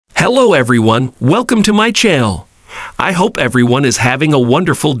Hello everyone, welcome to my channel. I hope everyone is having a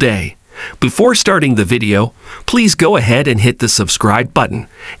wonderful day. Before starting the video, please go ahead and hit the subscribe button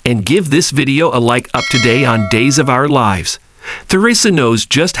and give this video a like up today on Days of Our Lives. Teresa knows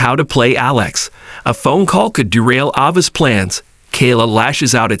just how to play Alex. A phone call could derail Ava's plans. Kayla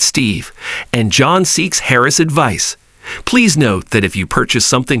lashes out at Steve, and John seeks Harris' advice. Please note that if you purchase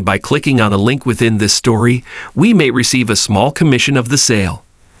something by clicking on a link within this story, we may receive a small commission of the sale.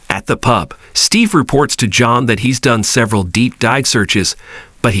 At the pub, Steve reports to John that he's done several deep dive searches,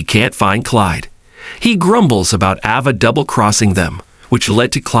 but he can't find Clyde. He grumbles about Ava double-crossing them, which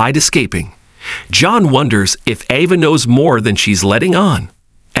led to Clyde escaping. John wonders if Ava knows more than she's letting on.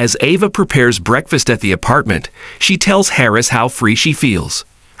 As Ava prepares breakfast at the apartment, she tells Harris how free she feels.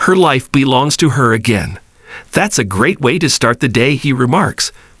 Her life belongs to her again. That's a great way to start the day, he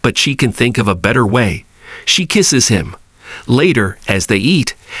remarks, but she can think of a better way. She kisses him. Later, as they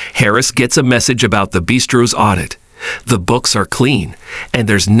eat, Harris gets a message about the bistro's audit. The books are clean, and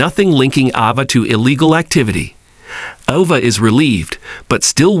there's nothing linking Ava to illegal activity. Ava is relieved, but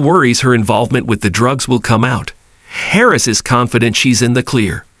still worries her involvement with the drugs will come out. Harris is confident she's in the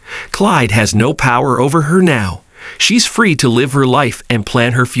clear. Clyde has no power over her now. She's free to live her life and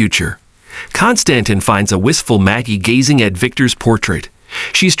plan her future. Constantine finds a wistful Maggie gazing at Victor's portrait.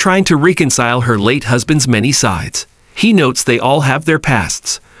 She's trying to reconcile her late husband's many sides. He notes they all have their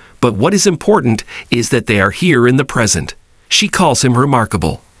pasts, but what is important is that they are here in the present. She calls him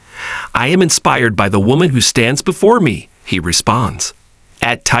remarkable. "I am inspired by the woman who stands before me," he responds.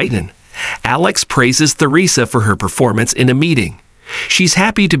 At Titan, Alex praises Teresa for her performance in a meeting. She's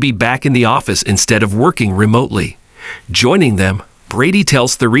happy to be back in the office instead of working remotely. Joining them, Brady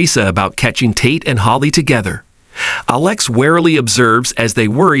tells Teresa about catching Tate and Holly together. Alex warily observes as they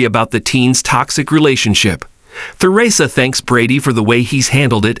worry about the teens' toxic relationship. Teresa thanks Brady for the way he's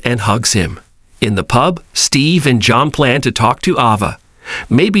handled it and hugs him. In the pub, Steve and John plan to talk to Ava.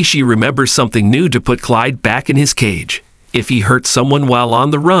 Maybe she remembers something new to put Clyde back in his cage. If he hurts someone while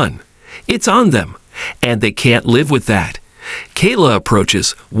on the run, it's on them, and they can't live with that. Kayla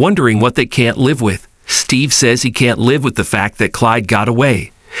approaches, wondering what they can't live with. Steve says he can't live with the fact that Clyde got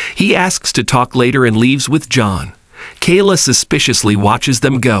away. He asks to talk later and leaves with John. Kayla suspiciously watches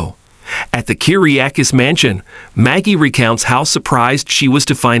them go. At the Kyriakis mansion, Maggie recounts how surprised she was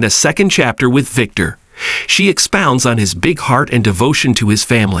to find a second chapter with Victor. She expounds on his big heart and devotion to his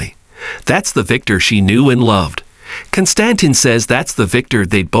family. That's the Victor she knew and loved. Constantine says that's the Victor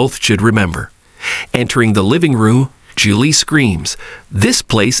they both should remember. Entering the living room, Julie screams, "This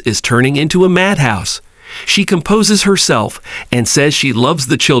place is turning into a madhouse." She composes herself and says she loves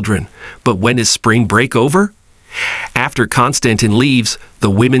the children, but when is spring break over? After Constantine leaves, the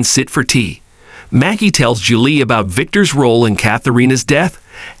women sit for tea. Maggie tells Julie about Victor's role in Katharina's death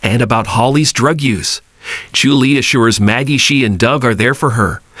and about Holly's drug use. Julie assures Maggie she and Doug are there for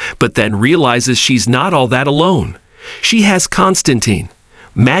her, but then realizes she's not all that alone. She has Constantine.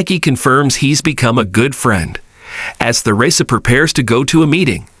 Maggie confirms he's become a good friend. As Teresa prepares to go to a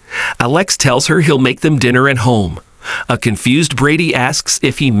meeting, Alex tells her he'll make them dinner at home. A confused Brady asks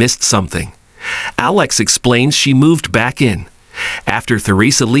if he missed something. Alex explains she moved back in. After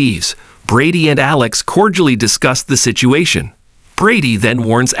Teresa leaves, Brady and Alex cordially discuss the situation. Brady then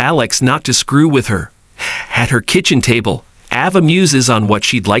warns Alex not to screw with her. At her kitchen table, Ava muses on what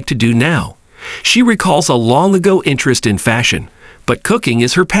she'd like to do now. She recalls a long-ago interest in fashion, but cooking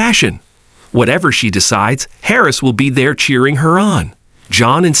is her passion. Whatever she decides, Harris will be there cheering her on.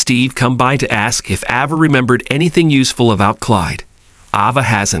 John and Steve come by to ask if Ava remembered anything useful about Clyde. Ava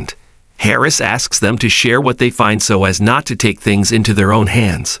hasn't. Harris asks them to share what they find so as not to take things into their own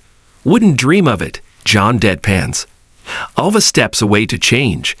hands. "Wouldn't dream of it," John deadpans. Ava steps away to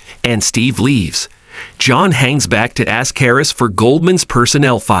change, and Steve leaves. John hangs back to ask Harris for Goldman's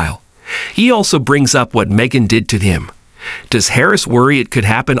personnel file. He also brings up what Megan did to him. Does Harris worry it could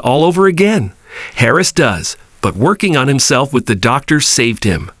happen all over again? Harris does, but working on himself with the doctors saved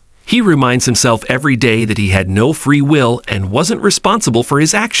him. He reminds himself every day that he had no free will and wasn't responsible for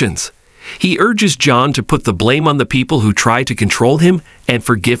his actions. He urges John to put the blame on the people who try to control him and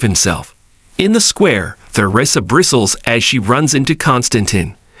forgive himself. In the square, Teresa bristles as she runs into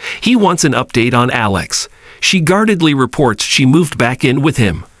Constantine. He wants an update on Alex. She guardedly reports she moved back in with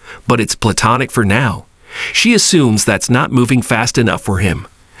him, but it's platonic for now. She assumes that's not moving fast enough for him.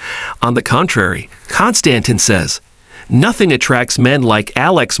 On the contrary, Constantine says, "Nothing attracts men like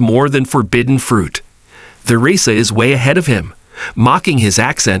Alex more than forbidden fruit." Teresa is way ahead of him. Mocking his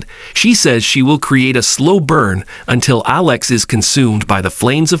accent, she says she will create a slow burn until Alex is consumed by the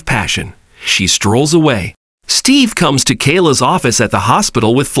flames of passion. She strolls away. Steve comes to Kayla's office at the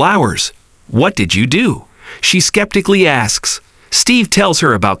hospital with flowers. "What did you do?" she skeptically asks. Steve tells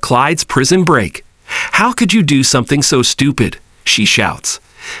her about Clyde's prison break. "How could you do something so stupid?" she shouts.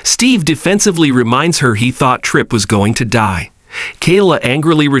 Steve defensively reminds her he thought Tripp was going to die. Kayla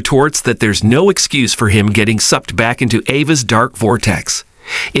angrily retorts that there's no excuse for him getting sucked back into Ava's dark vortex.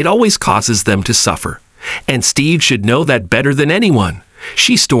 It always causes them to suffer, and Steve should know that better than anyone.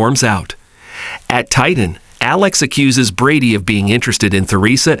 She storms out. At Titan, Alex accuses Brady of being interested in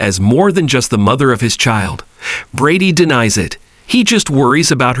Theresa as more than just the mother of his child. Brady denies it. He just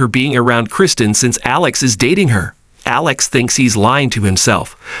worries about her being around Kristen since Alex is dating her. Alex thinks he's lying to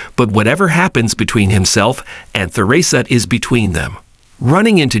himself, but whatever happens between himself and Theresa is between them.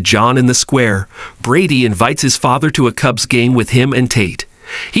 Running into John in the square, Brady invites his father to a Cubs game with him and Tate.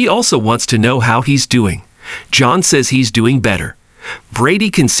 He also wants to know how he's doing. John says he's doing better. Brady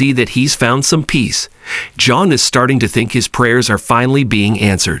can see that he's found some peace. John is starting to think his prayers are finally being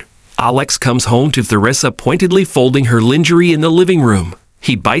answered. Alex comes home to Theresa pointedly folding her lingerie in the living room.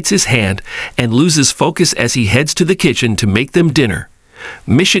 He bites his hand and loses focus as he heads to the kitchen to make them dinner.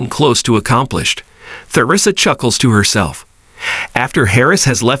 Mission close to accomplished. Theresa chuckles to herself. After Harris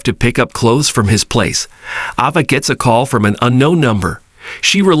has left to pick up clothes from his place, Ava gets a call from an unknown number.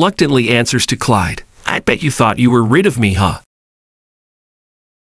 She reluctantly answers to Clyde. "I bet you thought you were rid of me, huh?"